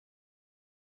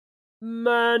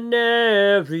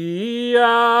Maneria,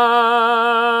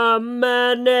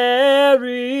 Maneria.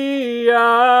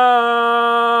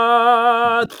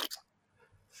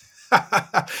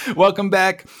 Welcome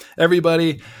back,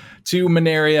 everybody, to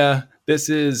Manaria. This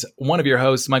is one of your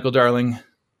hosts, Michael Darling.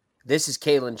 This is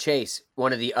Kalen Chase,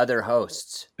 one of the other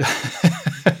hosts.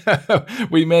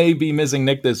 We may be missing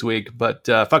Nick this week, but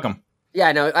fuck him.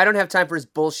 Yeah, no, I don't have time for his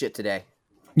bullshit today.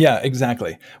 Yeah,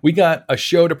 exactly. We got a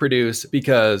show to produce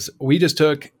because we just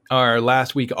took our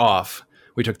last week off.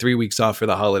 We took 3 weeks off for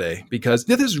the holiday because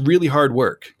this is really hard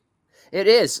work. It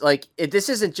is like this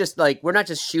isn't just like we're not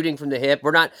just shooting from the hip.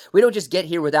 We don't just get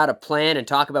here without a plan and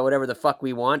talk about whatever the fuck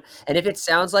we want. And if it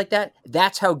sounds like that,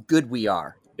 that's how good we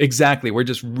are. Exactly. We're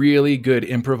just really good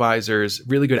improvisers,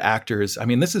 really good actors. I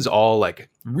mean, this is all like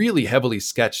really heavily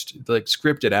sketched, like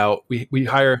scripted out. We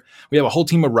have a whole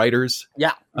team of writers.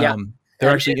 Yeah. They're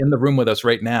actually in the room with us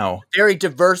right now. Very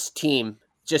diverse team.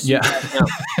 Just so you guys know.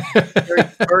 Very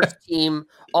diverse team,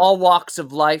 all walks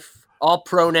of life, all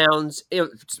pronouns.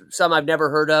 Some I've never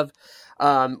heard of.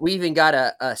 We even got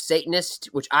a Satanist,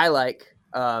 which I like.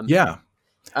 Not a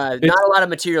lot of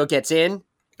material gets in.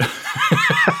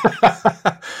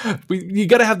 You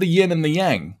got to have the yin and the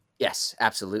yang. Yes,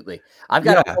 absolutely. I've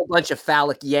got a whole bunch of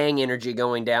phallic yang energy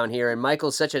going down here, and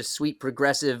Michael's such a sweet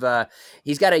progressive.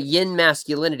 He's got a yin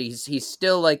masculinity. He's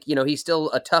still like, he's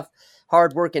still a tough,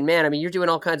 hard-working man. I mean, you're doing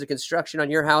all kinds of construction on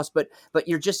your house, but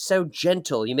you're just so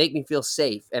gentle. You make me feel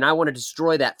safe, and I want to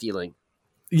destroy that feeling.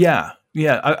 Yeah.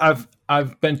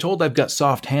 I've been told I've got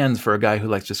soft hands for a guy who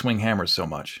likes to swing hammers so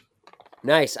much.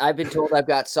 Nice. I've been told I've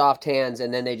got soft hands,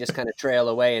 and then they just kind of trail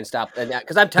away and stop, and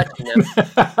because I'm touching them.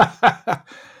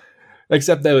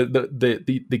 Except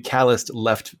the calloused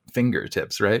left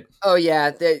fingertips, right? Oh yeah.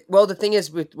 The thing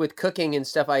is with cooking and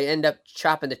stuff, I end up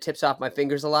chopping the tips off my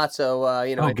fingers a lot. So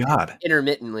Oh God.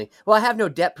 Intermittently. Well, I have no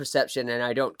depth perception, and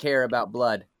I don't care about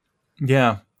blood.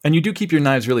 Yeah, and you do keep your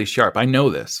knives really sharp. I know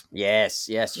this. Yes.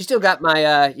 You still got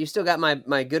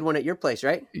my good one at your place,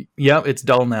 right? Yeah, it's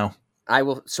dull now. I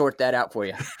will sort that out for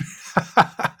you.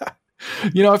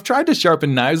 I've tried to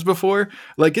sharpen knives before.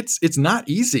 Like it's not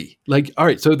easy. Like, all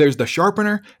right, so there's the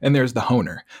sharpener and there's the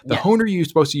honer. The honer you're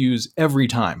supposed to use every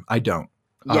time. I don't.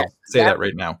 I'll say that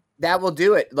right now. That will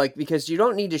do it. Like, because you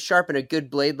don't need to sharpen a good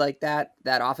blade like that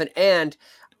often. And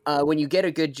when you get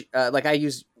a good, like I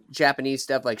use Japanese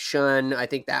stuff like shun. I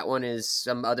think that one is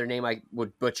some other name I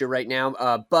would butcher right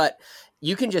now. But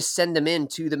you can just send them in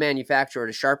to the manufacturer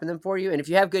to sharpen them for you. And if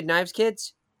you have good knives,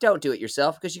 kids, don't do it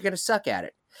yourself because you're going to suck at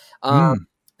it.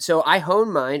 So I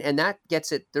hone mine, and that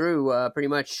gets it through pretty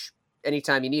much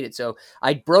anytime you need it. So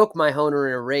I broke my honer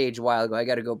in a rage a while ago. I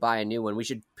got to go buy a new one. We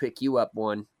should pick you up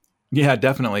one. Yeah,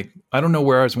 definitely. I don't know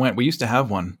where ours went. We used to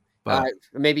have one, but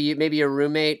maybe a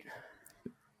roommate.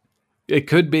 It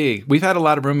could be. We've had a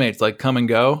lot of roommates like come and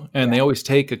go, and they always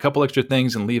take a couple extra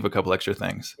things and leave a couple extra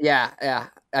things. Yeah.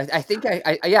 I think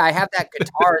I have that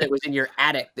guitar that was in your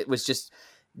attic that was just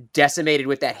decimated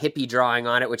with that hippie drawing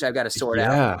on it, which I've got to sort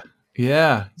out.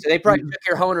 Yeah. So they probably took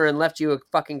your honer and left you a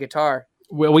fucking guitar.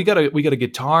 Well, we got a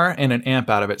guitar and an amp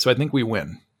out of it, so I think we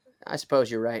win. I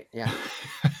suppose you're right. Yeah.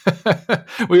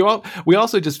 We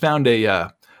also just found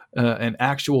an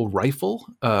actual rifle.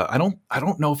 I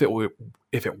don't know if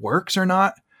it works or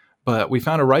not, but we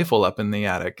found a rifle up in the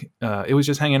attic. It was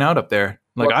just hanging out up there.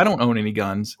 Like, I don't own any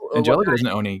guns. Angelica doesn't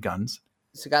own any guns.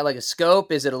 It's got like a scope.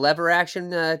 Is it a lever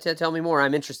action? Tell me more.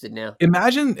 I'm interested now.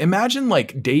 Imagine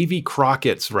like Davy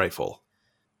Crockett's rifle.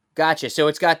 Gotcha. So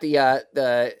it's got the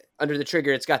under the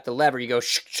trigger. It's got the lever. You go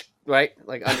right,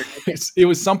 like under. It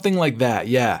was something like that.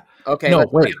 Yeah. Okay. No,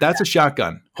 wait. That's a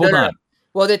shotgun. Hold on.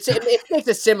 Well, it makes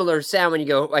a similar sound when you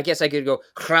go. I guess I could go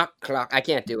clock. I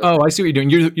can't do it. Oh, I see what you're doing.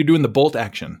 You're doing the bolt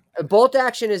action. Bolt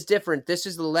action is different. This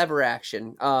is the lever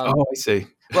action. I see.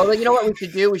 Well, you know what we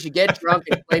should do? We should get drunk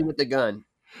and play with the gun.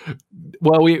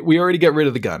 Well, we already get rid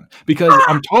of the gun because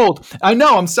I'm told. I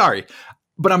know. I'm sorry,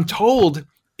 but I'm told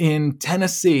in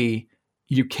Tennessee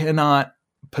you cannot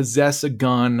possess a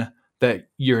gun that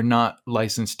you're not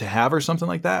licensed to have or something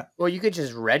like that. Well, you could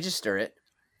just register it.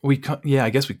 I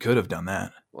guess we could have done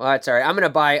that. Well, that's all right. I'm gonna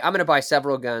buy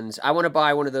several guns. I want to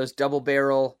buy one of those double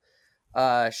barrel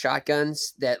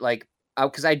shotguns that like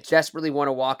because I desperately want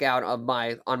to walk out on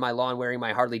my lawn wearing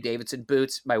my Harley Davidson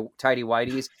boots, my tidy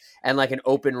whities, and like an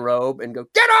open robe, and go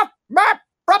get off my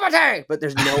property. But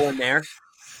there's no one there.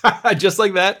 Just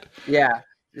like that. Yeah,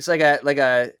 it's like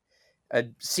a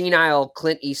senile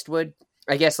Clint Eastwood.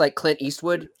 I guess like Clint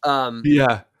Eastwood.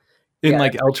 Yeah. In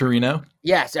like El Torino?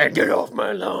 Yes, I get off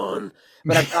my lawn.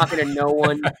 But I'm talking to no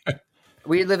one.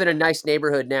 We live in a nice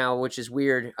neighborhood now, which is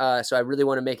weird. So I really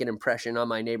want to make an impression on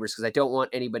my neighbors because I don't want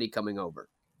anybody coming over.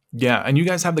 Yeah, and you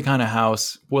guys have the kind of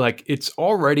house where like it's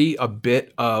already a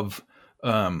bit of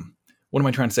what am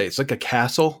I trying to say? It's like a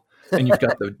castle, and you've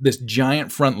got this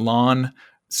giant front lawn.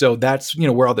 So that's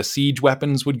where all the siege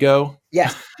weapons would go.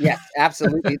 Yes,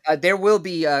 absolutely. There will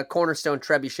be cornerstone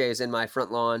trebuchets in my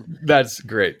front lawn. That's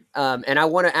great. And I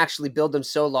want to actually build them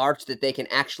so large that they can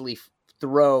actually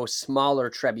throw smaller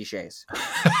trebuchets.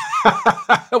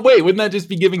 Wait, wouldn't that just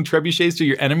be giving trebuchets to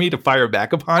your enemy to fire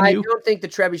back upon you? I don't think the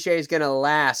trebuchet is going to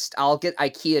last. I'll get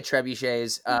IKEA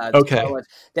trebuchets. Okay.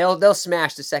 They'll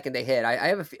smash the second they hit. I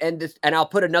have and I'll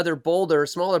put another boulder,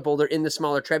 smaller boulder, in the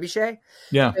smaller trebuchet.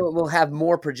 Yeah, we'll have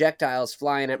more projectiles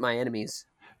flying at my enemies.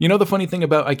 The funny thing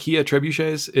about IKEA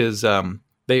trebuchets is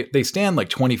they stand like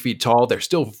 20 feet tall. They're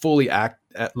still fully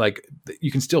like you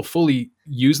can still fully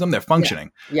use them. They're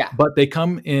functioning. Yeah. But they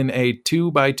come in a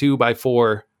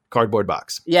 2x2x4 cardboard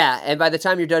box. Yeah, and by the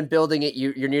time you're done building it,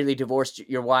 you're nearly divorced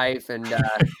your wife, and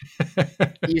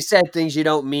you said things you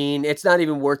don't mean. It's not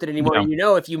even worth it anymore.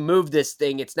 No. If you move this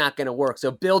thing, it's not going to work. So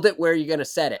build it where you're going to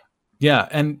set it. Yeah,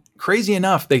 and crazy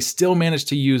enough, they still managed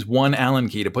to use one Allen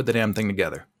key to put the damn thing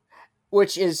together.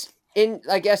 Which is,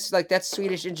 I guess, like that's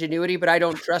Swedish ingenuity, but I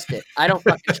don't trust it. I don't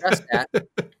fucking trust that.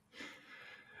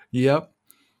 Yep.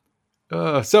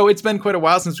 So it's been quite a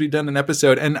while since we've done an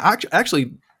episode, and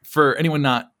actually, for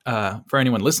anyone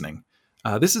listening,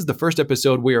 this is the first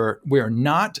episode where we are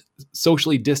not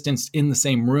socially distanced in the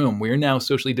same room. We are now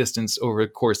socially distanced over the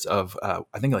course of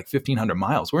I think like 1,500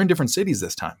 miles. We're in different cities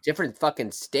this time. Different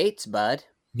fucking states, bud.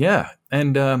 Yeah,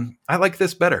 and I like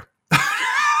this better.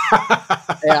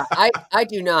 Yeah, I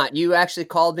do not. You actually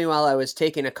called me while I was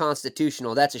taking a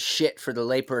constitutional. That's a shit for the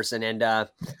layperson,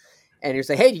 and you're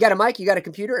saying, "Hey, you got a mic? You got a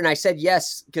computer?" And I said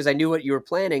yes because I knew what you were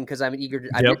planning because I'm eager.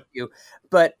 I met you,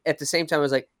 but at the same time, I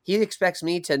was like, he expects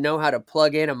me to know how to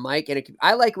plug in a mic and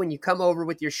I like when you come over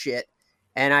with your shit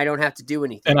and I don't have to do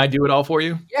anything. And I do it all for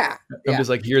you. Yeah, I'm just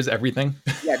like, here's everything.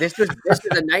 Yeah, this was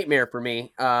a nightmare for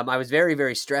me. I was very,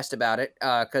 very stressed about it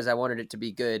because I wanted it to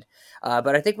be good.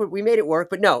 But I think we made it work.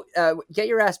 But no, get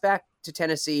your ass back to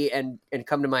Tennessee and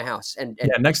come to my house. And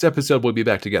yeah, next episode we'll be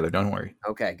back together. Don't worry.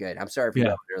 Okay, good. I'm sorry for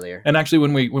yelling earlier. And actually,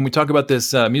 when we talk about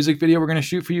this music video we're going to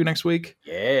shoot for you next week,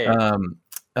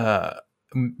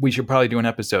 we should probably do an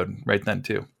episode right then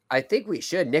too. I think we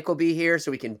should. Nick will be here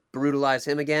so we can brutalize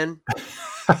him again.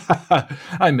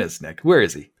 I miss Nick. Where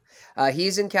is he?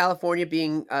 He's in California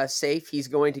being safe. He's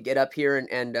going to get up here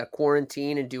and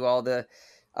quarantine and do all the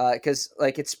because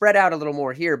like it's spread out a little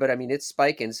more here, but I mean it's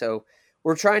spiking. So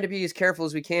we're trying to be as careful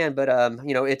as we can. But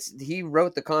he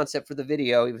wrote the concept for the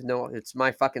video, even though it's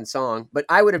my fucking song. But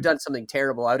I would have done something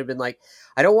terrible. I would have been like,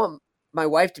 I don't want my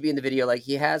wife to be in the video like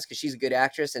he has because she's a good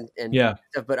actress and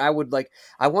stuff. But I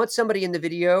want somebody in the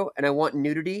video and I want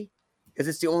nudity because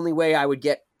it's the only way I would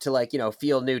get to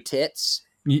feel new tits.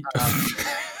 It's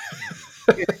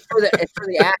for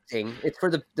the acting. It's for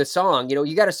the song.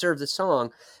 You got to serve the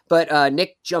song. But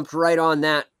Nick jumped right on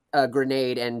that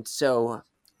grenade, and so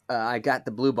I got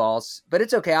the blue balls. But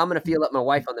it's okay. I'm going to feel up my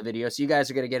wife on the video, so you guys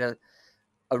are going to get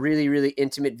a really, really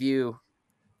intimate view.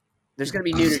 There's going to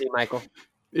be nudity, Michael.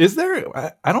 Is there?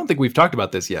 I don't think we've talked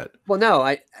about this yet. Well,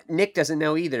 no, Nick doesn't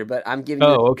know either, but I'm giving you...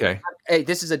 Oh, okay. Hey,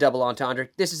 this is a double entendre.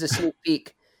 This is a sneak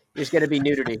peek. There's going to be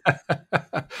nudity.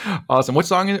 Awesome. Which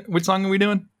song are we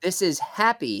doing? This is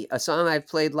Happy, a song I've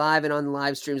played live and on the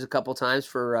live streams a couple times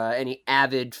for any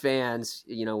avid fans.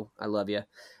 I love you.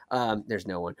 There's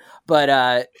no one.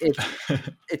 But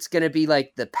it's going to be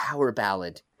like the power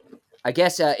ballad. I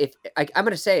guess I'm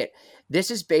going to say it.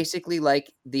 This is basically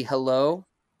like the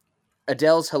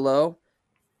Adele's Hello,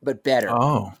 but better.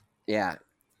 Oh. Yeah.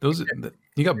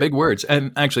 You got big words.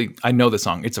 And actually, I know the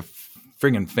song. It's a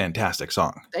friggin' fantastic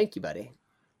song. Thank you, buddy.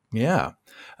 Yeah.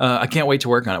 I can't wait to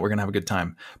work on it. We're going to have a good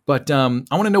time. But I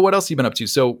want to know what else you've been up to.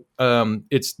 So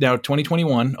it's now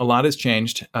 2021. A lot has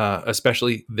changed,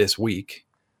 especially this week.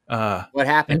 What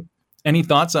happened? Any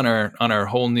thoughts on our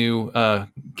whole new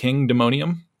King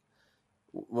Demonium?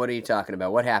 What are you talking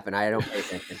about? What happened? I don't pay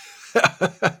attention.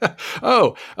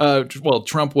 Well,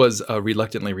 Trump was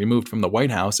reluctantly removed from the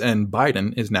White House, and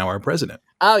Biden is now our president.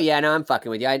 Oh, yeah, no, I'm fucking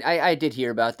with you. I did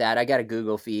hear about that. I got a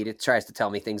Google feed. It tries to tell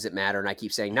me things that matter, and I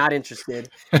keep saying not interested.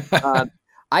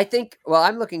 I think,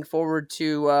 I'm looking forward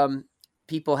to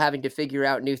people having to figure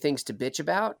out new things to bitch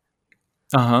about.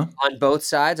 On both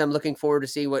sides. I'm looking forward to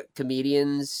see what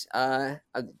comedians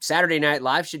Saturday Night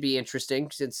Live should be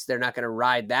interesting since they're not going to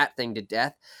ride that thing to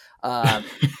death. I'm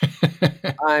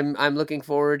looking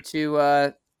forward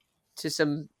to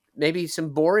some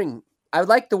boring I would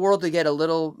like the world to get a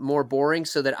little more boring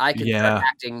so that I can start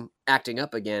Yeah. acting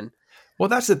up again. Well,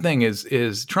 that's the thing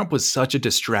is Trump was such a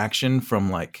distraction from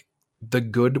like the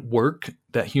good work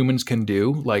that humans can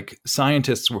do. Like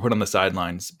scientists were put on the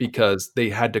sidelines because they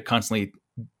had to constantly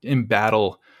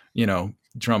embattle,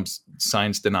 Trump's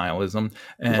science denialism,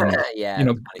 and Yeah, it's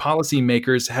funny.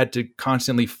 policymakers had to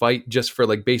constantly fight just for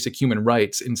like basic human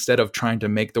rights instead of trying to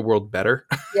make the world better.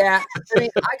 Yeah, I mean,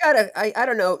 I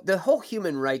don't know. The whole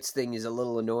human rights thing is a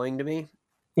little annoying to me.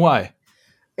 Why?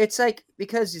 It's like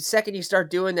because the second you start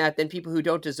doing that, then people who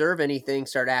don't deserve anything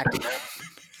start acting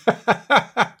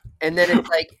up, and then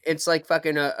it's like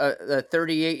fucking a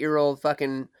 38-year-old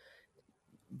fucking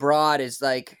broad is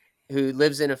like who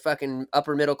lives in a fucking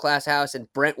upper middle class house in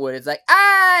Brentwood. It's like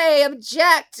I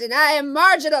object and I am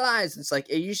marginalized. It's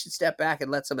like you should step back and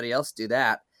let somebody else do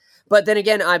that. But then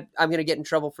again, I'm gonna get in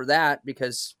trouble for that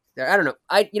because I don't know.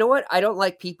 You know what? I don't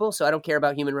like people, so I don't care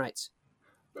about human rights.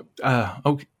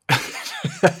 Okay.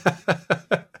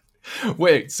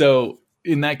 Wait, so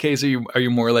in that case, are you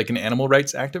more like an animal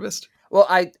rights activist? Well,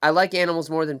 I like animals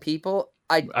more than people.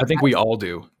 I think we all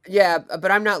do. Yeah, but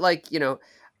I'm not like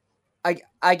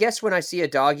I guess when I see a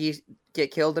doggy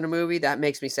get killed in a movie, that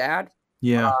makes me sad.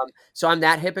 Yeah. So I'm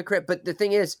that hypocrite. But the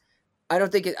thing is, I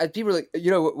don't think people are like,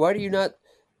 why do you not?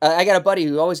 I got a buddy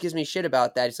who always gives me shit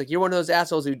about that. It's like, you're one of those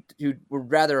assholes who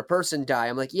would rather a person die.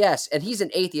 I'm like, yes. And he's an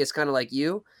atheist, kind of like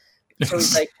you. So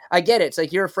he's like, I get it. It's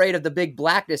like you're afraid of the big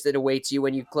blackness that awaits you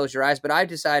when you close your eyes. But I've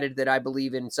decided that I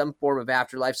believe in some form of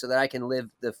afterlife so that I can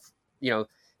live the,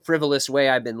 frivolous way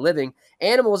I've been living.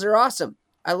 Animals are awesome.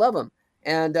 I love them.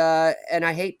 And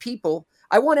I hate people.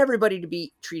 I want everybody to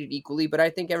be treated equally, but I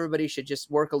think everybody should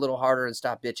just work a little harder and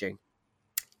stop bitching.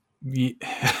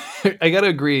 I got to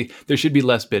agree. There should be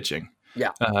less bitching.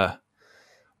 Yeah.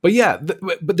 But yeah,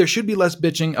 but there should be less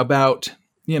bitching about,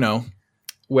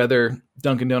 whether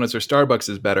Dunkin' Donuts or Starbucks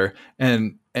is better.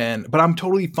 But I'm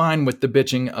totally fine with the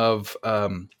bitching of,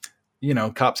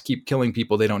 cops keep killing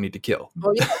people they don't need to kill.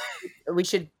 Oh yeah. we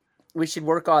should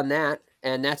work on that.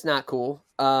 And that's not cool.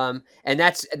 And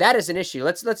that is an issue.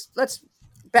 Let's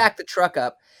back the truck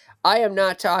up. I am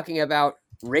not talking about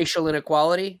racial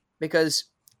inequality because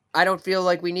I don't feel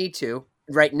like we need to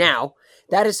right now.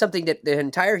 That is something that the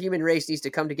entire human race needs to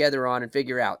come together on and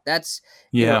figure out. That's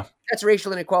that's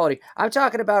racial inequality. I'm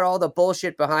talking about all the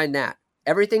bullshit behind that.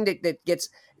 Everything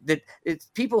that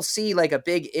people see like a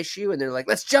big issue and they're like,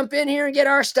 let's jump in here and get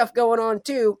our stuff going on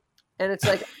too. And it's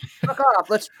like, fuck off.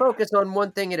 Let's focus on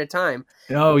one thing at a time.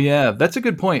 Oh yeah, that's a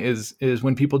good point. Is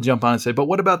when people jump on and say, "But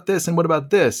what about this? And what about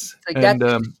this?" It's like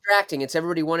that's distracting. It's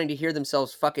everybody wanting to hear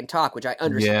themselves fucking talk, which I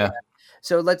understand. Yeah.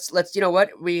 So let's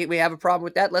we have a problem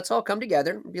with that. Let's all come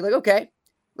together and be like, okay,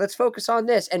 let's focus on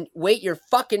this and wait your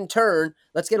fucking turn.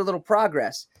 Let's get a little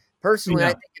progress. Personally, I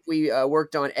think if we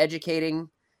worked on educating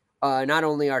not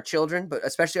only our children, but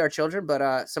especially our children,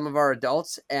 but some of our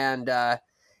adults and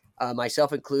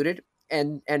myself included.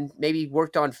 And maybe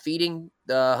worked on feeding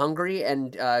the hungry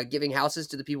and giving houses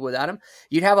to the people without them,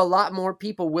 you'd have a lot more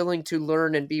people willing to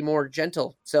learn and be more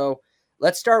gentle. So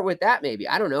let's start with that. Maybe,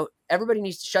 I don't know. Everybody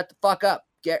needs to shut the fuck up.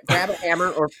 Grab a hammer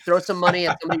or throw some money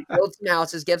at somebody, build some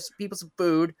houses, give some people some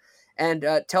food, and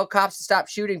tell cops to stop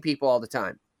shooting people all the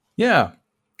time. Yeah.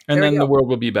 And then the world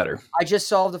will be better. I just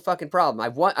solved the fucking problem.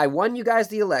 I won you guys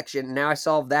the election. And now I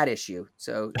solved that issue.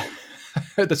 So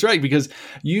that's right, because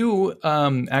you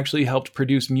actually helped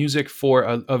produce music for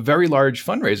a very large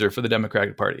fundraiser for the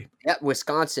Democratic Party. Yeah,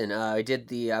 Wisconsin. I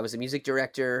was a music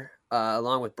director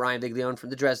along with Brian Viglione from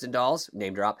the Dresden Dolls,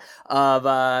 name drop, of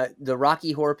the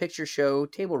Rocky Horror Picture Show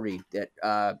table read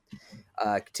that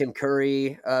Tim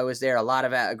Curry was there. A lot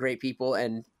of great people,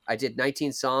 and I did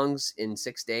 19 songs in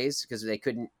 6 days because they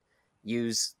couldn't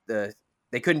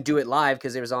do it live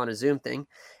because it was on a Zoom thing.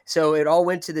 So it all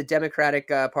went to the Democratic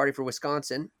Party for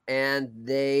Wisconsin, and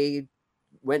they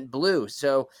went blue.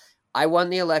 So I won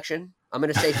the election. I'm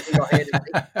going to say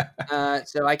single-handedly,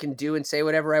 so I can do and say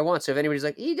whatever I want. So if anybody's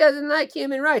like, he doesn't like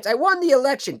human rights, I won the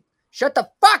election. Shut the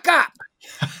fuck up.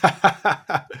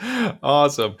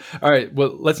 Awesome. All right.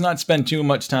 Well, let's not spend too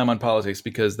much time on politics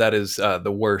because that is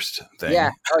the worst thing.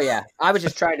 Yeah. Oh yeah. I was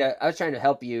trying to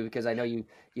help you because I know you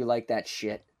like that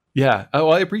shit. Yeah. Oh,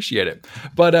 I appreciate it.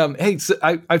 But hey, so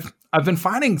I've been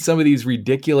finding some of these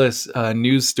ridiculous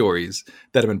news stories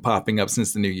that have been popping up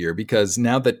since the new year because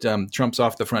now that Trump's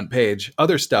off the front page,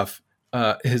 other stuff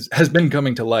has been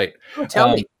coming to light. Oh,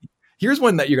 tell me. Here's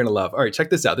one that you're going to love. All right, check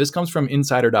this out. This comes from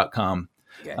insider.com.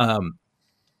 Okay.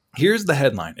 Here's the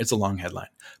headline. It's a long headline.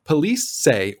 Police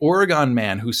say Oregon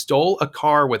man who stole a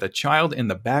car with a child in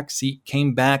the back seat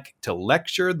came back to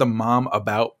lecture the mom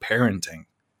about parenting.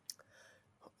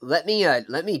 let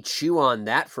me chew on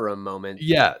that for a moment.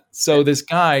 Yeah. So this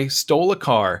guy stole a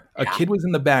car. A Yeah. kid was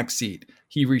in the back seat.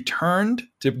 He returned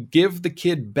to give the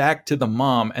kid back to the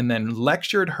mom and then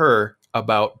lectured her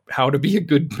about how to be a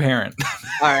good parent.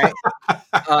 All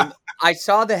right. I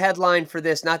saw the headline for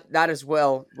this, not as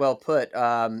well put.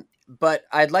 But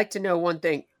I'd like to know one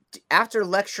thing. After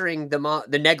lecturing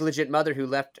the negligent mother who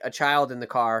left a child in the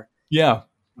car, Yeah.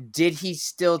 did he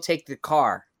still take the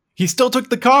car? He still took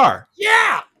the car.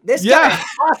 Yeah, this Yeah. guy is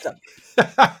awesome.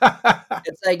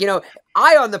 It's like,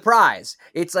 eye on the prize.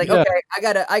 It's like, Yeah. okay,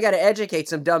 I gotta educate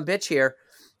some dumb bitch here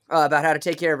about how to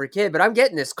take care of her kid, but I'm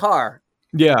getting this car.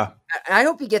 Yeah. I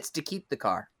hope he gets to keep the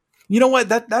car. You know what?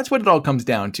 That's what it all comes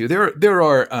down to. There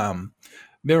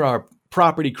are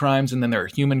property crimes and then there are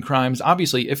human crimes.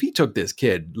 Obviously, if he took this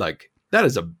kid, like that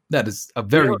is a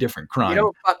very different crime. You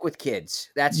don't fuck with kids.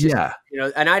 That's just,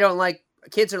 and I don't like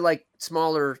kids are like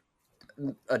smaller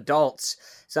adults,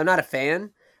 so I'm not a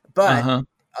fan. But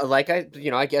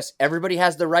I guess everybody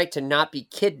has the right to not be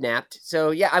kidnapped.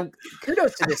 So yeah, I'm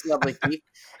kudos to this lovely thief.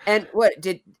 And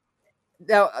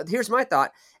here's my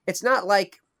thought. It's not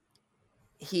like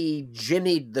he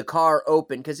jimmied the car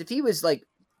open, because if he was like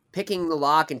picking the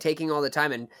lock and taking all the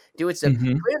time and doing stuff,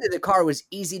 clearly the car was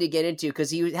easy to get into because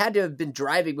he had to have been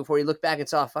driving before he looked back and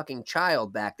saw a fucking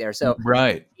child back there. So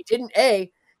he didn't.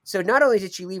 So not only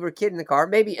did she leave her kid in the car,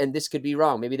 maybe, and this could be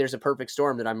wrong, maybe there's a perfect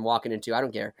storm that I'm walking into, I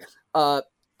don't care.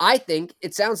 I think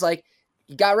it sounds like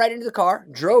he got right into the car,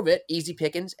 drove it, easy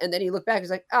pickings, and then he looked back and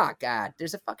was like, oh God,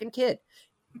 there's a fucking kid.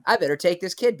 I better take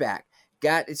this kid back.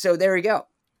 So there we go.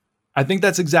 I think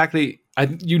that's exactly,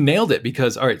 you nailed it,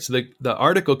 because, all right, so the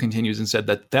article continues and said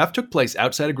that theft took place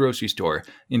outside a grocery store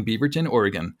in Beaverton,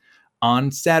 Oregon.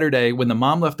 On Saturday, when the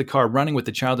mom left the car running with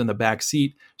the child in the back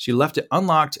seat, she left it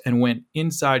unlocked and went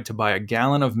inside to buy a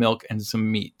gallon of milk and some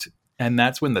meat. And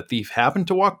that's when the thief happened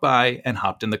to walk by and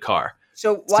hopped in the car.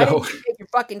 So why didn't you take your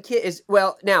fucking kid?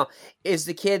 Is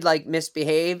the kid like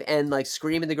misbehave and like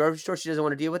scream in the grocery store? She doesn't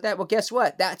want to deal with that. Well, guess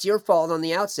what? That's your fault on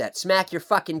the outset. Smack your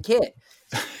fucking kid.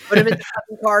 Put him in the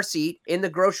fucking car seat, in the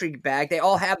grocery bag. They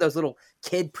all have those little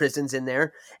kid prisons in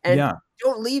there. And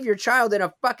don't leave your child in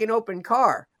a fucking open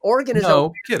car. Oregon is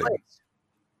a weird place.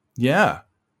 Yeah.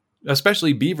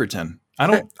 Especially Beaverton. I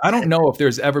don't know if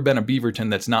there's ever been a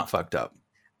Beaverton that's not fucked up.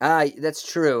 That's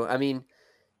true. I mean,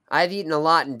 I've eaten a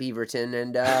lot in Beaverton,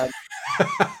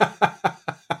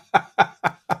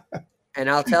 and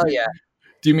I'll tell you.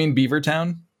 Do you mean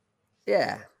Beavertown?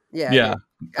 Yeah.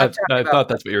 I thought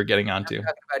that's what you were getting onto. I'm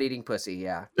talking about eating pussy,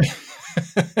 yeah.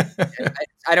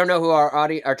 I don't know who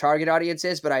our target audience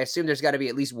is, but I assume there's got to be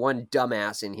at least one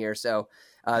dumbass in here. So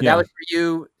that was for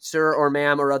you, sir or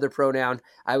ma'am or other pronoun.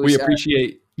 We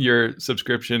appreciate your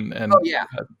subscription, and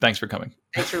thanks for coming.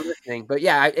 Thanks for listening. But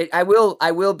yeah, I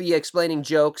will be explaining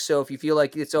jokes. So if you feel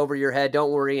like it's over your head,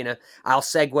 don't worry, and I'll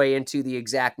segue into the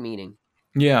exact meaning.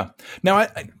 Yeah. Now,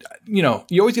 you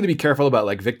always got to be careful about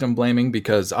like victim blaming,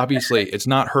 because obviously it's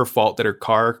not her fault that her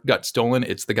car got stolen.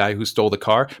 It's the guy who stole the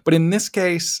car. But in this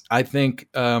case, I think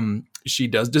she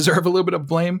does deserve a little bit of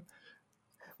blame.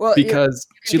 Well, because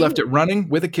she left it running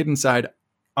with a kid inside,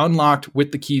 unlocked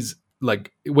with the keys,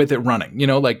 like with it running.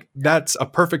 That's a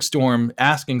perfect storm,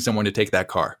 asking someone to take that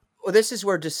car. Well, this is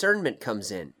where discernment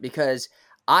comes in, because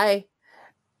I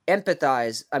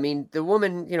empathize. I mean, the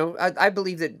woman, I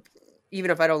believe that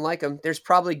even if I don't like them, there's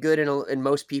probably good in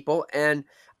most people. And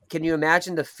can you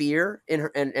imagine the fear in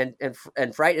her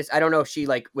and fright? I don't know if she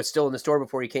like was still in the store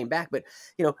before he came back, but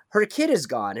her kid is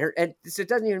gone. And so it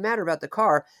doesn't even matter about the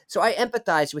car. So I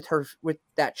empathize with her, with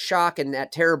that shock and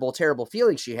that terrible, terrible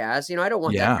feeling she has. I don't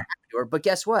want that to happen to her. But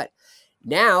guess what?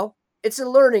 Now it's a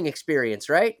learning experience,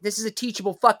 right? This is a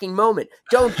teachable fucking moment.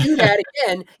 Don't do that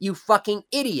again, you fucking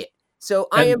idiot. So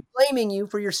I am blaming you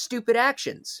for your stupid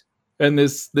actions. And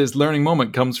this learning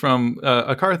moment comes from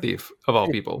a car thief, of all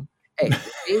people. Hey,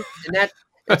 see? And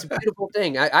that's a beautiful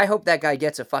thing. I hope that guy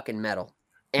gets a fucking medal.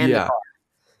 And the car.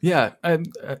 Yeah.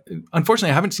 Unfortunately,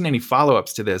 I haven't seen any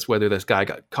follow-ups to this, whether this guy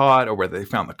got caught or whether they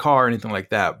found the car or anything like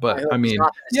that. But I mean,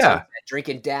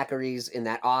 drinking daiquiris in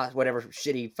that whatever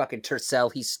shitty fucking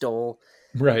Tercel he stole.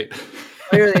 Right.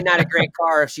 Clearly not a great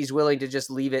car if she's willing to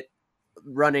just leave it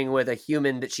running with a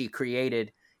human that she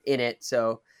created in it.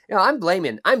 So I'm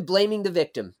blaming the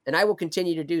victim, and I will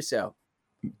continue to do so.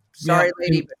 Sorry,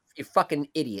 lady, but you fucking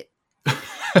idiot.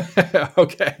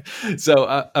 Okay. So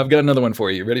I've got another one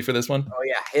for you. Ready for this one? Oh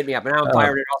yeah. Hit me up. And now I'm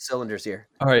firing at all cylinders here.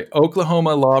 All right.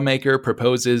 Oklahoma lawmaker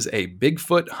proposes a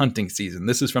Bigfoot hunting season.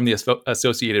 This is from the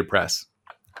Associated Press.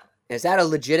 Is that a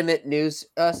legitimate news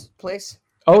place?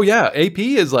 Oh yeah. AP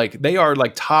is they are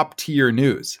like top tier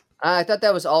news. I thought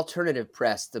that was Alternative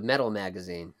Press, the metal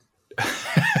magazine.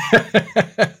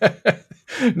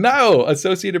 No,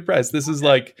 Associated Press. This is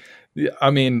like, I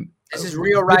mean, This is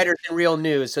real writers and real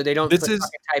news, so they don't this put is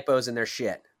fucking typos in their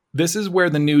shit. this is where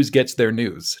the news gets their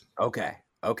news. Okay.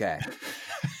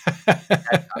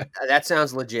 That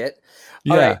sounds legit.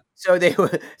 All Yeah.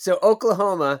 right. So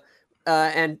Oklahoma,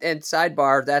 and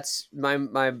sidebar, that's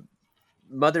my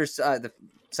mother's the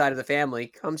side of the family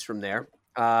comes from there.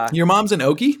 Your mom's an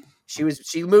Okie?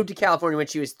 She moved to California when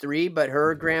she was 3, but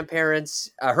her grandparents,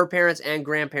 her parents and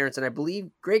grandparents, and I believe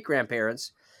great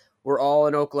grandparents were all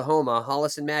in Oklahoma,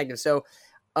 Hollis and Magnum. So,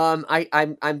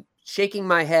 I'm shaking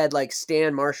my head like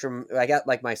Stan Marsham. I got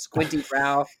like my squinty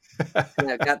brow, and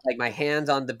I've got like my hands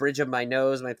on the bridge of my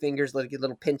nose. My fingers look a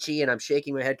little pinchy, and I'm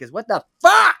shaking my head because what the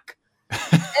fuck?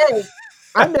 Hey,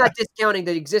 I'm not discounting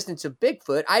the existence of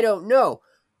Bigfoot. I don't know,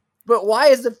 but why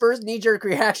is the first knee jerk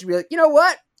reaction to be like, you know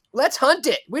what? Let's hunt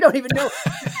it. We don't even know.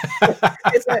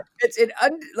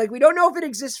 Like we don't know if it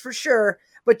exists for sure,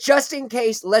 but just in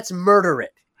case, let's murder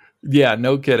it. Yeah,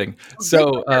 no kidding.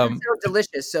 So, sounds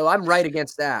delicious. So I'm right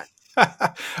against that.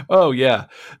 oh yeah.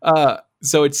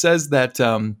 So it says that,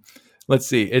 let's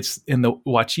see, it's in the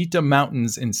Ouachita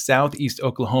Mountains in southeast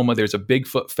Oklahoma. There's a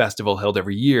Bigfoot festival held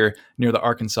every year near the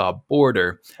Arkansas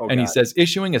border. And he says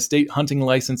issuing a state hunting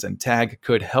license and tag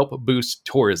could help boost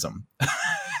tourism.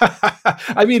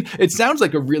 I mean, it sounds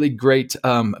like a really great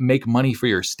make money for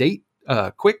your state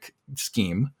quick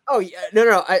scheme. Oh yeah,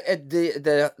 no.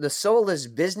 The soulless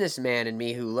businessman in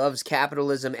me who loves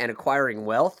capitalism and acquiring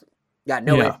wealth got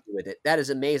no issue with it. That is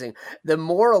amazing. The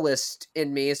moralist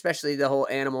in me, especially the whole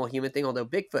animal human thing. Although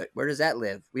Bigfoot, where does that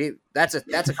live? That's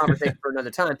a conversation for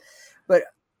another time. But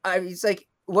it's like,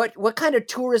 what kind of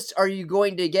tourists are you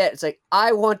going to get? It's like,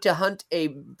 I want to hunt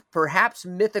a perhaps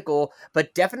mythical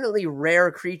but definitely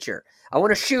rare creature. I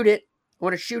want to shoot it.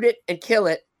 And kill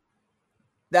it.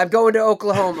 I'm going to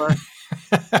Oklahoma.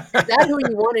 Is that who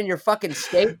you want in your fucking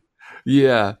state?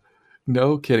 Yeah,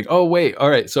 no kidding. Oh, wait. All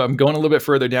right. So I'm going a little bit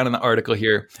further down in the article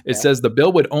here. It says the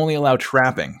bill would only allow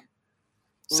trapping.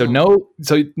 So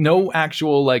no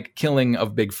actual like killing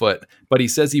of Bigfoot, but he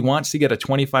says he wants to get a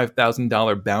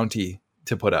 $25,000 bounty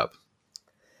to put up.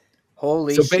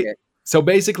 Holy shit. So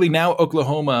basically now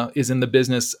Oklahoma is in the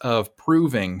business of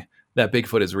proving that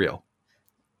Bigfoot is real.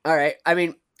 All right. I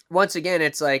mean, once again,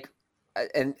 it's like,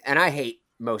 and I hate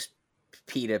most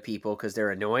PETA people because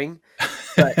they're annoying.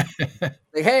 But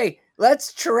like, hey,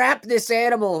 let's trap this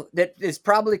animal that is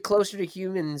probably closer to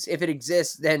humans if it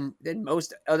exists than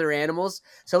most other animals.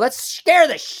 So let's scare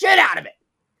the shit out of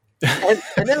it,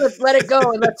 and then let's let it go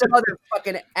and let some other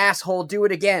fucking asshole do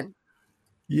it again.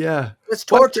 Yeah, let's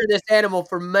torture this animal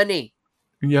for money.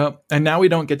 Yep, and now we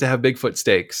don't get to have Bigfoot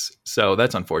steaks, so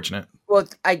that's unfortunate. Well,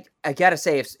 I gotta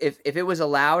say, if it was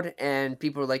allowed and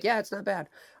people were like, yeah, it's not bad.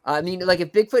 I mean, like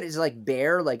if Bigfoot is like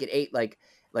bear, like it ate like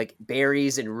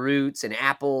berries and roots and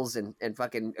apples and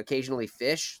fucking occasionally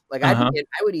fish. Like I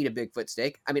would eat a Bigfoot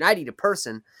steak. I mean, I'd eat a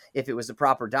person if it was the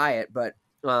proper diet. But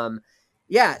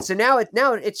yeah. So now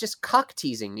it's just cock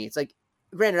teasing me. It's like,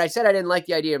 granted, I said I didn't like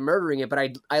the idea of murdering it, but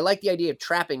I like the idea of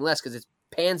trapping less because it's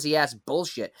pansy ass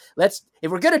bullshit.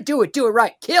 If we're gonna do it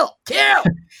right. Kill.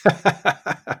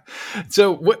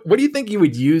 So what do you think you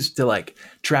would use to like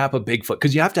trap a Bigfoot?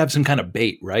 Because you have to have some kind of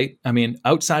bait, right? I mean,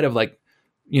 outside of like,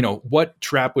 what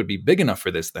trap would be big enough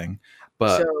for this thing?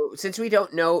 But so since we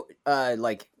don't know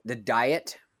like the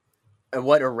diet and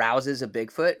what arouses a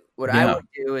Bigfoot, what I would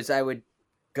do is I would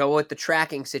go with the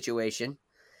tracking situation,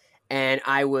 and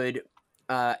I would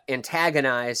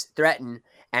antagonize, threaten,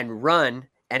 and run,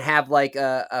 and have like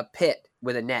a pit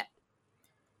with a net.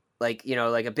 Like,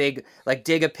 like a big, like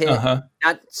dig a pit,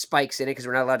 not spikes in it because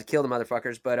we're not allowed to kill the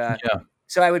motherfuckers. But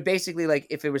so I would basically, like,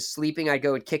 if it was sleeping, I'd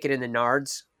go and kick it in the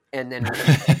nards and then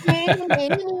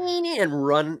and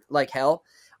run like hell.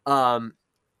 And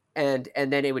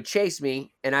then it would chase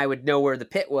me and I would know where the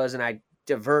pit was and I'd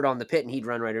divert on the pit and he'd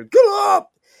run right over, go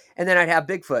up. And then I'd have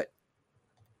Bigfoot.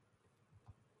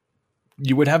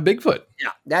 You would have Bigfoot.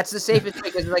 Yeah, that's the safest thing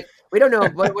because like we don't know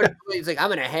what it's like. I'm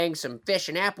gonna hang some fish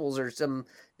and apples or some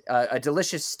a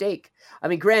delicious steak. I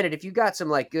mean, granted, if you got some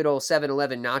like good old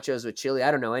 7-Eleven nachos with chili,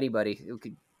 I don't know anybody who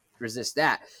could resist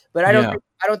that. But I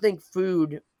don't think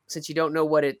food, since you don't know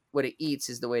what it eats,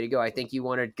 is the way to go. I think you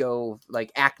want to go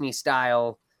like Acme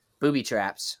style booby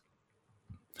traps.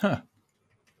 Huh.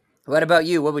 What about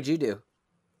you? What would you do?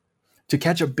 To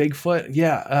catch a Bigfoot?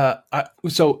 Yeah.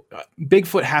 So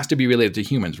Bigfoot has to be related to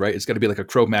humans, right? It's got to be like a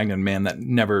Cro-Magnon man that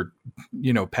never,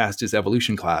 passed his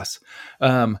evolution class.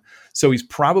 So he's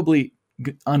probably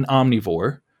an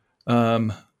omnivore.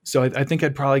 So I think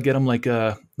I'd probably get him like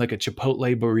a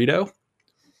Chipotle burrito.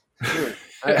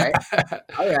 All right.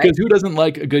 All right. Because who doesn't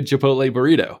like a good Chipotle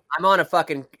burrito? I'm on a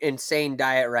fucking insane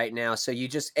diet right now. So you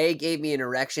just gave me an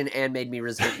erection and made me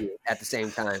resent you at the same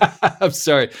time. I'm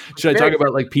sorry. Should I talk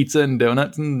about like pizza and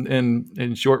donuts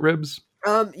and short ribs?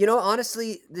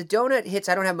 Honestly, the donut hits.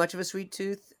 I don't have much of a sweet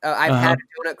tooth. I've had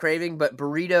a donut craving, but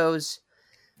burritos,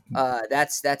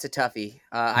 that's a toughie.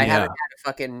 I haven't had a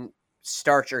fucking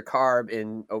starch or carb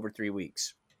in over 3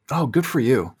 weeks. Oh, good for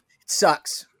you. It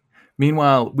sucks.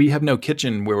 Meanwhile, we have no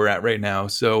kitchen where we're at right now,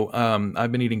 so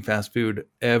I've been eating fast food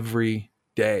every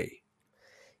day.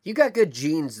 You got good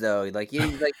genes though. Like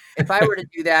if I were to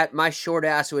do that, my short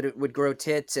ass would grow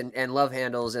tits and love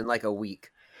handles in like a week.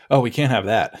 Oh, we can't have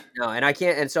that. No, and I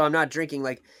can't, and so I'm not drinking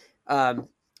so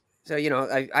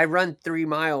I run 3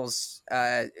 miles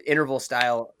interval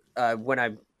style when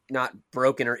I'm not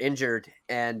broken or injured,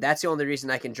 and that's the only reason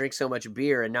I can drink so much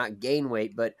beer and not gain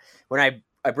weight. But when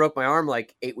I broke my arm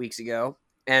like 8 weeks ago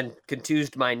and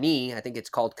contused my knee, I think it's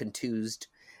called contused.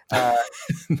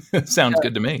 Sounds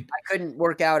good to me. I couldn't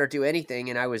work out or do anything,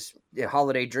 and I was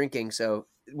holiday drinking, so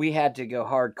we had to go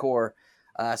hardcore.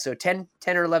 So 10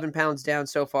 or 11 pounds down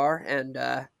so far, and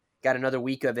got another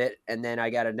week of it, and then I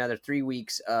got another 3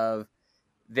 weeks of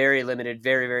very limited,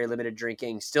 very, very limited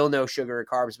drinking. Still no sugar or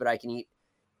carbs, but I can eat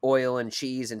oil and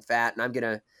cheese and fat, and I'm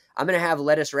gonna have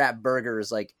lettuce wrap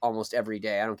burgers like almost every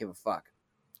day. I don't give a fuck.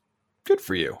 Good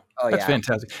for you. Oh, That's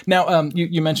fantastic. Now,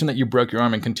 you mentioned that you broke your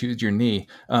arm and contused your knee.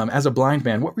 As a blind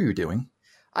man, what were you doing?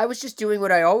 I was just doing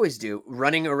what I always do,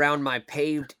 running around my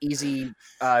paved, easy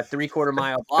 3/4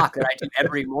 mile block that I do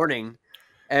every morning.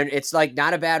 And it's like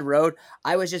not a bad road.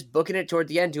 I was just booking it toward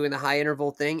the end, doing the high interval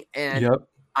thing. And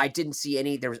I didn't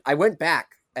see I went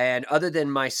back, and other than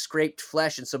my scraped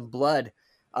flesh and some blood,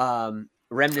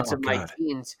 remnants of my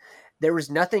jeans, there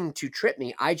was nothing to trip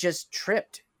me. I just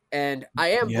tripped. And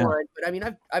I am blind, but I mean,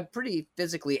 I'm pretty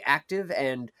physically active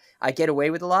and I get away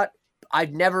with a lot.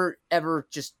 I've never, ever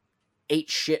just ate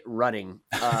shit running.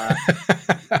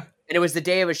 And it was the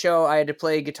day of a show. I had to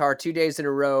play guitar 2 days in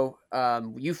a row.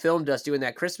 You filmed us doing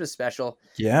that Christmas special.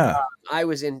 Yeah. I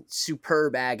was in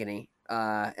superb agony.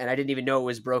 And I didn't even know it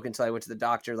was broken until I went to the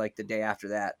doctor like the day after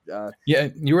that. Yeah,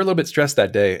 you were a little bit stressed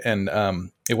that day. And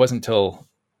it wasn't until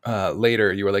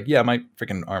later you were like, yeah, my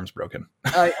freaking arm's broken.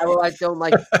 I don't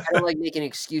like making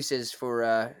excuses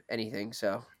for anything.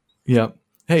 So yeah.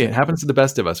 Hey, it happens to the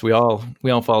best of us. We all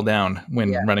fall down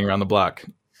when running around the block.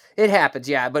 It happens,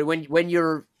 yeah. But when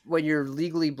you're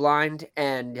legally blind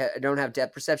and don't have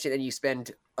depth perception, and you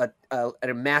spend a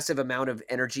massive amount of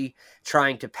energy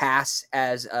trying to pass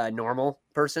as a normal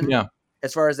person,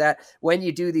 as far as that, when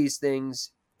you do these things,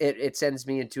 it sends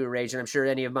me into a rage. And I'm sure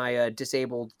any of my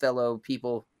disabled fellow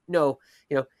people know,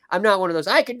 I'm not one of those,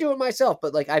 I can do it myself,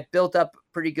 but like I've built up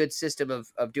a pretty good system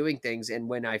of doing things. And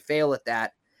when I fail at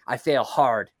that, I fail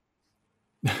hard,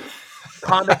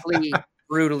 comically,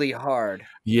 brutally hard.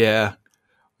 Yeah.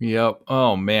 Yep.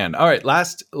 Oh man. All right.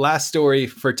 Last story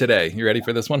for today. You ready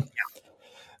for this one?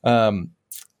 Yeah. I'm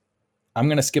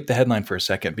going to skip the headline for a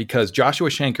second because Joshua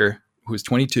Shanker, who's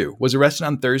 22, was arrested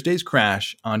on Thursday's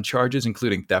crash on charges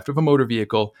including theft of a motor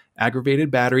vehicle,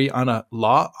 aggravated battery on a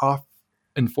law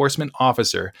enforcement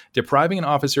officer, depriving an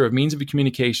officer of means of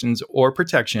communications or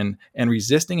protection, and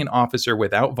resisting an officer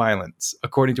without violence,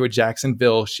 according to a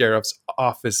Jacksonville Sheriff's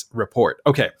Office report.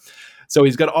 Okay, so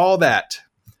he's got all that.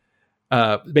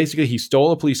 Basically, he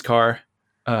stole a police car.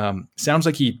 Sounds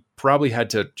like he probably had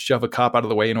to shove a cop out of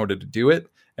the way in order to do it,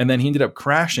 and then he ended up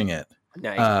crashing it.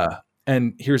 Nice.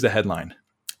 And here's the headline.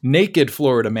 Naked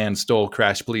Florida man stole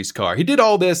crashed police car. He did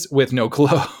all this with no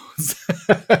clothes.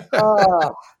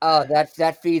 oh,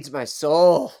 that feeds my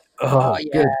soul. Oh,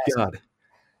 yes. Good God.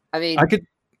 I mean, I could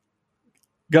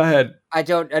go ahead. I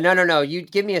don't. No. You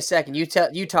give me a second. You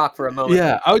talk for a moment.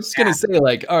 Yeah, I was just gonna say,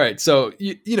 like, all right, so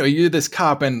you're this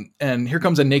cop, and here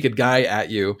comes a naked guy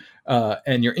at you,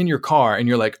 and you're in your car, and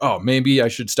you're like, oh, maybe I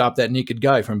should stop that naked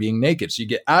guy from being naked. So you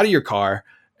get out of your car,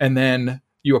 and then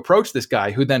you approach this guy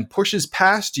who then pushes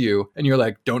past you, and you're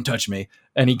like, don't touch me,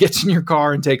 and he gets in your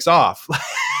car and takes off.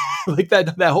 Like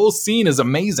that whole scene is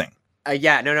amazing. No,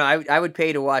 I would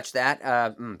pay to watch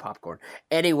that. Popcorn.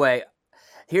 Anyway,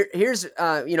 here's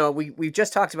we've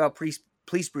just talked about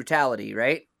police brutality,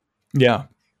 right? Yeah.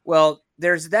 Well,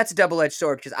 that's a double-edged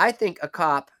sword, because I think a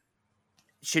cop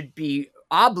should be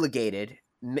obligated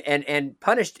and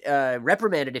punished,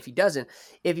 reprimanded if he doesn't.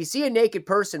 If you see a naked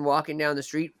person walking down the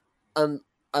street,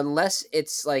 unless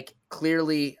it's like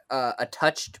clearly a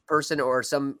touched person or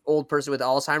some old person with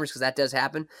Alzheimer's, because that does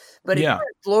happen. But if you're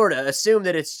in Florida, assume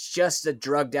that it's just a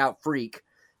drugged out freak.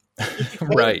 You should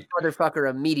tase Right. the motherfucker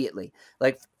immediately.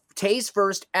 Like, tase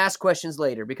first, ask questions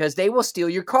later, because they will steal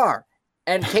your car.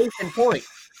 And case in point.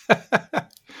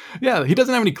 Yeah, he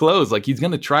doesn't have any clothes. Like, he's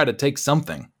going to try to take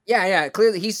something. Yeah.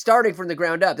 Clearly, he's starting from the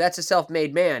ground up. That's a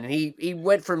self-made man. And he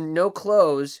went from no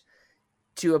clothes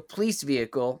to a police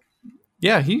vehicle.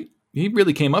 Yeah, he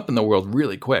really came up in the world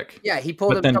really quick. Yeah, he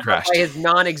pulled but then himself up crashed. by his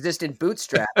non-existent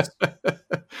bootstraps.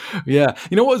 Yeah.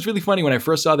 You know what was really funny when I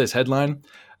first saw this headline?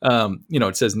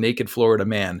 It says naked Florida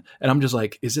man. And I'm just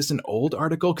like, is this an old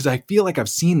article? Because I feel like I've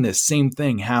seen this same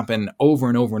thing happen over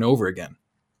and over and over again.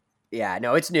 Yeah,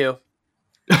 no, it's new.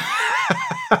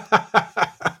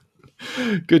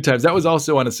 Good times. That was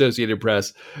also on Associated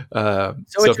Press. So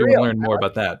if you want to learn more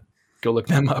about that, go look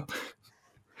them up.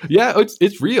 Yeah,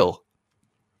 it's real.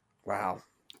 Wow.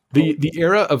 The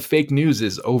era of fake news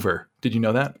is over. Did you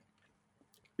know that?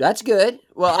 That's good.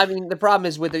 Well, I mean, the problem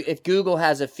is if Google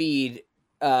has a feed,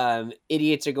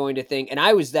 idiots are going to think, and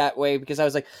I was that way because I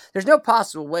was like, there's no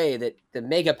possible way that the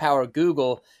mega power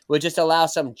Google would just allow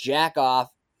some jack off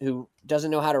who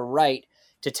doesn't know how to write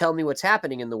to tell me what's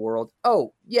happening in the world.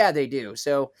 Oh, yeah, they do.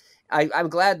 So I'm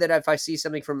glad that if I see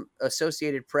something from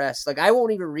Associated Press, like I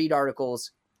won't even read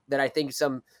articles that I think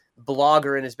some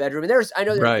blogger in his bedroom. And I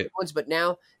know there's Right. good ones, but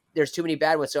now there's too many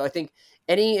bad ones. So I think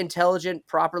any intelligent,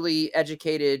 properly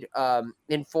educated,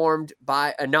 informed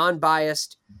by a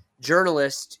non-biased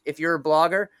journalist, if you're a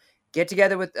blogger, get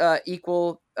together with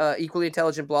equally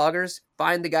intelligent bloggers,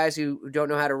 find the guys who don't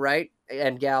know how to write,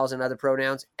 and gals and other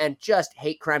pronouns, and just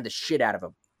hate crime the shit out of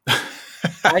them.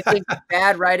 I think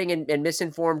bad writing and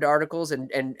misinformed articles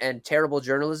and terrible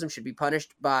journalism should be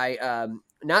punished by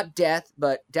not death,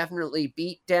 but definitely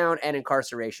beat down and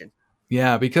incarceration.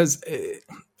 Yeah, because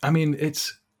I mean,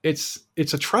 it's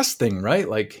a trust thing, right?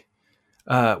 Like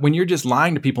when you're just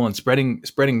lying to people and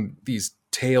spreading these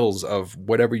tales of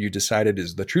whatever you decided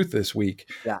is the truth this week,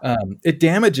 it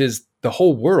damages the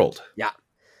whole world.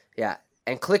 Yeah.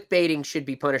 And clickbaiting should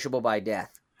be punishable by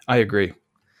death. I agree.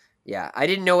 Yeah, I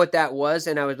didn't know what that was,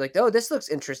 and I was like, "Oh, this looks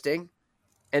interesting,"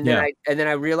 and then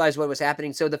I realized what was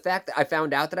happening. So the fact that I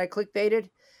found out that I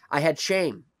clickbaited, I had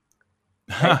shame,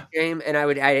 and I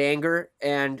had anger,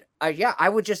 and I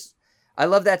would just. I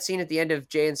love that scene at the end of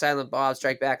Jay and Silent Bob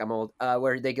Strike Back. I'm old,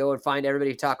 where they go and find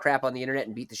everybody who talk crap on the internet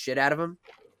and beat the shit out of them.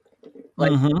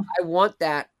 Like I want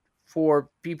that for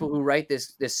people who write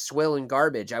this swill and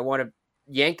garbage. I want to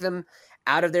yank them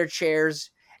out of their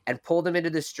chairs and pull them into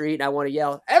the street, and I want to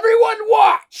yell, "Everyone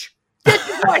watch! This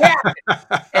is what happened!"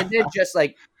 And then just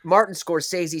like Martin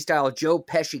Scorsese style, Joe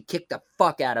Pesci kicked the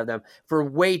fuck out of them for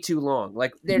way too long.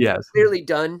 Like they're clearly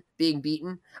done being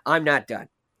beaten. I'm not done.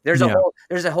 There's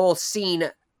a whole scene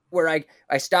where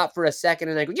I stop for a second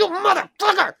and I go, "You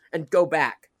motherfucker!" and go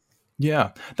back.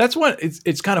 Yeah, that's what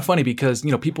it's kind of funny because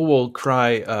people will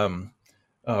cry.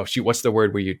 Oh shoot, what's the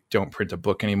word where you don't print a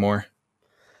book anymore?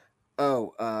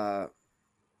 Oh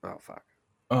fuck.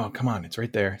 Oh, come on. It's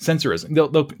right there. Censorism.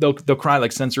 They'll cry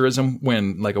like censorism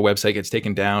when like a website gets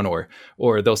taken down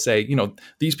or they'll say,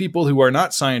 these people who are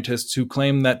not scientists who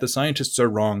claim that the scientists are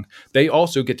wrong, they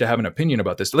also get to have an opinion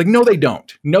about this. Like, no, they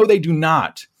don't. No, they do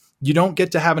not. You don't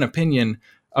get to have an opinion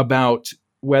about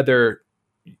whether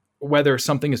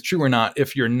something is true or not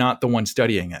if you're not the one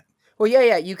studying it. Well,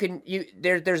 yeah.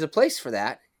 There's a place for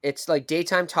that. It's like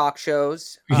daytime talk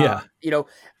shows. Yeah.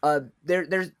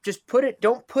 There's just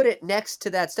don't put it next to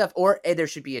that stuff. Or there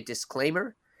should be a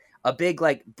disclaimer, a big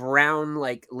like brown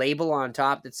like label on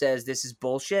top that says this is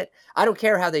bullshit. I don't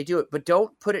care how they do it, but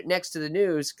don't put it next to the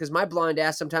news because my blind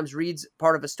ass sometimes reads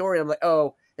part of a story. And I'm like,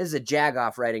 oh, this is a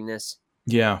jagoff writing this.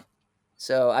 Yeah.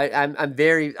 So I'm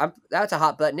that's a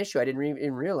hot button issue. I didn't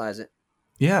even realize it.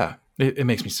 Yeah. It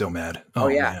makes me so mad. Oh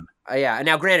yeah. Man. Yeah. And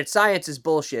now granted, science is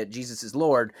bullshit. Jesus is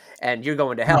Lord and you're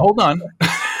going to hell. Now, hold on.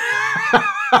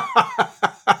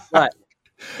 What?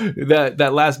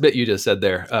 That last bit you just said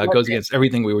there goes against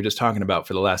everything we were just talking about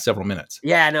for the last several minutes.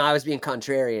 Yeah, no, I was being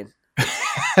contrarian.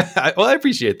 Well, I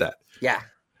appreciate that. Yeah.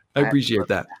 I appreciate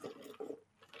that.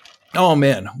 Oh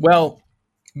man. Well,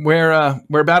 we're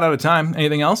about out of time.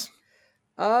 Anything else?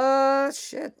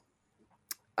 Shit.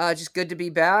 Just good to be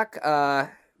back.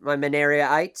 My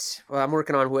Manariaites. Well, I'm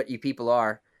working on what you people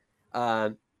are. We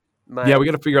got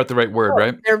to figure out the right word,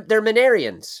 right? They're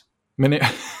Manarians.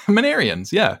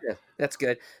 Manarians, yeah. That's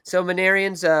good. So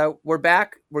Manarians, we're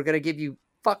back. We're gonna give you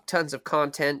fuck tons of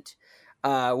content.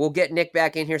 We'll get Nick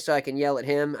back in here so I can yell at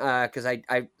him because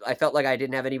I felt like I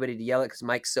didn't have anybody to yell at because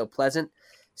Mike's so pleasant.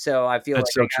 So I feel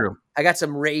that's like so true. I got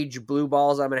some rage blue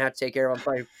balls I'm gonna have to take care of. I'm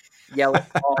probably yell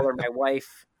at Paul or my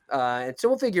wife, and so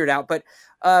we'll figure it out. But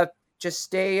just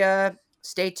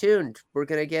stay tuned. We're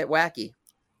gonna get wacky.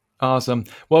 Awesome.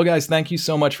 Well, guys, thank you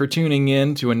so much for tuning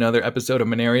in to another episode of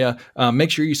Manaria. Make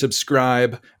sure you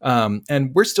subscribe.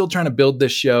 And we're still trying to build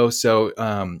this show. So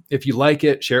if you like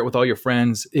it, share it with all your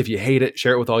friends. If you hate it,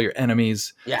 share it with all your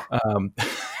enemies. Yeah.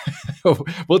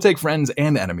 We'll take friends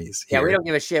and enemies here. Yeah, we don't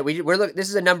give a shit. This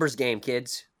is a numbers game,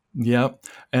 kids. Yep.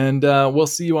 And we'll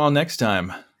see you all next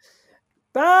time.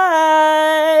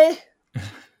 Bye.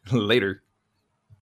 Later.